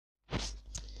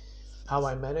How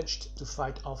I managed to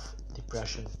fight off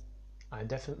depression. I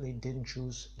definitely didn't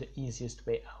choose the easiest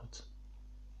way out.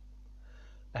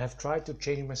 I have tried to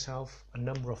change myself a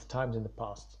number of times in the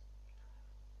past.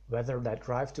 Whether that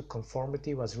drive to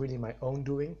conformity was really my own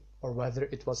doing, or whether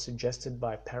it was suggested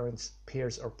by parents,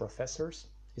 peers, or professors,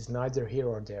 is neither here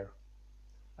or there.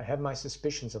 I have my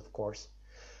suspicions, of course,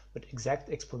 but exact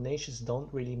explanations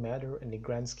don't really matter in the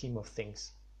grand scheme of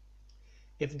things,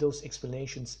 if those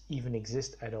explanations even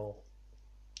exist at all.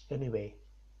 Anyway,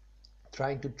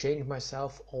 trying to change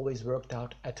myself always worked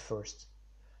out at first.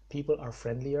 People are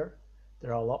friendlier,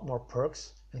 there are a lot more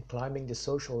perks, and climbing the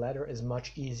social ladder is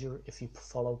much easier if you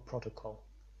follow protocol.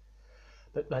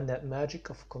 But when that magic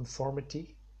of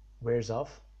conformity wears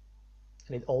off,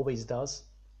 and it always does,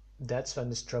 that's when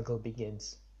the struggle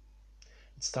begins.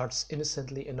 It starts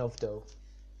innocently enough though,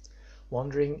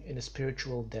 wandering in a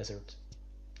spiritual desert.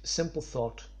 A simple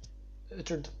thought,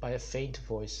 uttered by a faint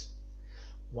voice.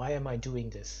 Why am I doing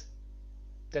this?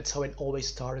 That's how it always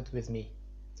started with me.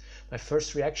 My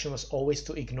first reaction was always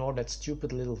to ignore that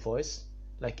stupid little voice,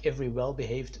 like every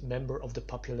well-behaved member of the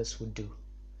populace would do.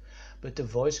 But the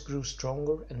voice grew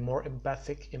stronger and more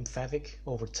emphatic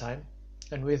over time,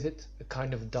 and with it a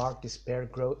kind of dark despair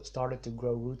started to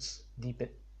grow roots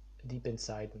deep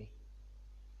inside me.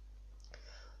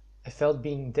 I felt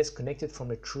being disconnected from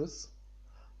the truth,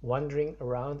 wandering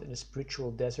around in a spiritual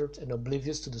desert and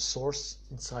oblivious to the source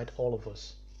inside all of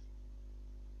us.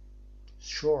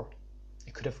 Sure, I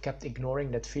could have kept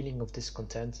ignoring that feeling of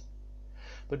discontent,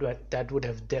 but that would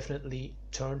have definitely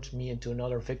turned me into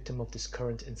another victim of this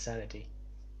current insanity.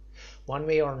 One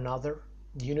way or another,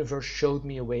 the universe showed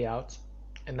me a way out,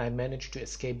 and I managed to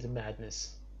escape the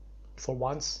madness. For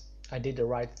once, I did the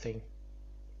right thing.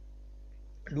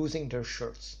 Losing their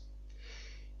shirts.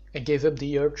 I gave up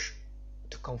the urge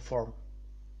to conform.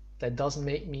 That doesn't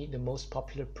make me the most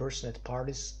popular person at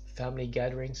parties, family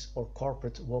gatherings, or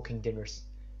corporate walking dinners,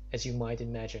 as you might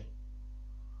imagine.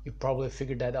 You probably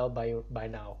figured that out by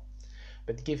now.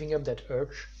 But giving up that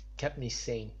urge kept me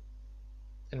sane.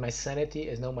 And my sanity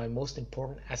is now my most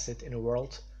important asset in a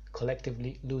world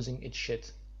collectively losing its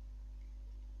shit.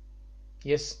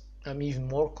 Yes, I'm even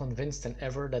more convinced than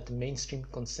ever that the mainstream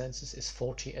consensus is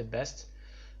faulty at best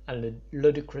and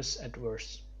ludicrous at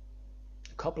worst.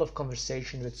 A couple of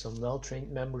conversations with some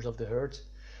well-trained members of the herd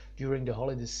during the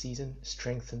holiday season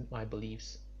strengthened my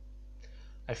beliefs.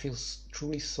 I feel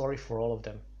truly sorry for all of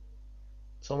them.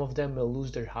 Some of them will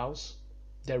lose their house,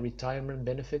 their retirement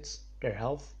benefits, their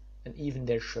health, and even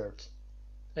their shirt.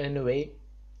 And in a way,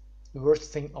 the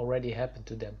worst thing already happened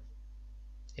to them.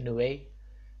 In a way,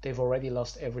 they've already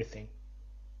lost everything.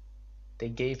 They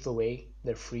gave away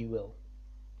their free will.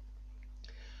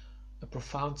 A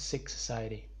profound sick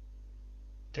society.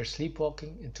 They're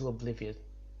sleepwalking into oblivion.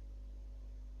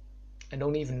 I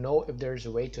don't even know if there is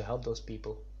a way to help those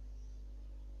people.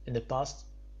 In the past,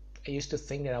 I used to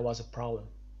think that I was a problem,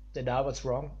 that I was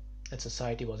wrong and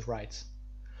society was right.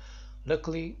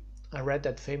 Luckily, I read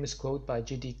that famous quote by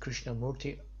G.D.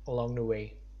 Krishnamurti along the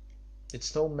way.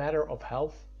 It's no matter of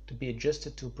health to be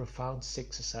adjusted to a profound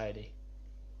sick society.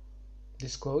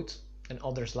 This quote, and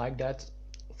others like that,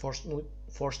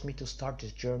 forced me to start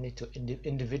this journey to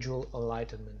individual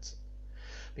enlightenment.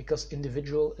 Because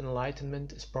individual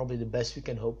enlightenment is probably the best we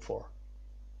can hope for.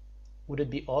 Would it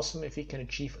be awesome if we can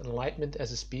achieve enlightenment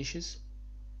as a species?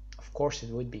 Of course it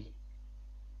would be.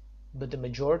 But the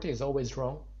majority is always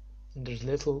wrong, and there's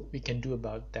little we can do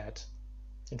about that.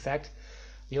 In fact,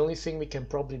 the only thing we can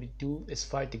probably do is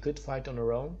fight the good fight on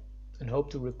our own and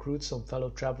hope to recruit some fellow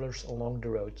travelers along the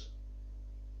road.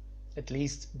 At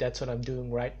least that's what I'm doing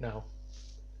right now.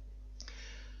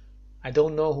 I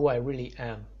don't know who I really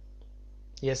am.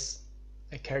 Yes,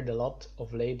 I carried a lot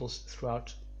of labels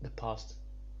throughout the past.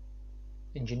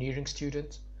 Engineering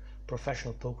student,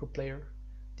 professional poker player,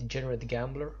 degenerate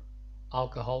gambler,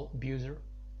 alcohol abuser,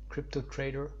 crypto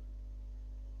trader,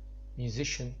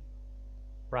 musician,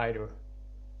 writer.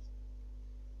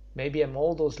 Maybe I'm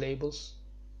all those labels,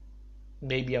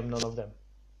 maybe I'm none of them.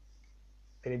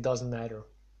 But it doesn't matter.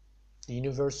 The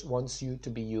universe wants you to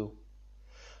be you.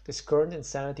 This current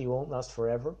insanity won't last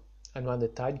forever, and when the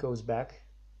tide goes back,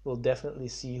 we'll definitely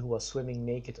see who was swimming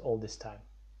naked all this time.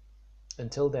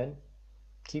 Until then,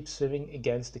 keep swimming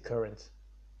against the current,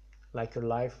 like your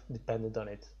life depended on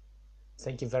it.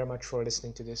 Thank you very much for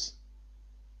listening to this.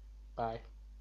 Bye.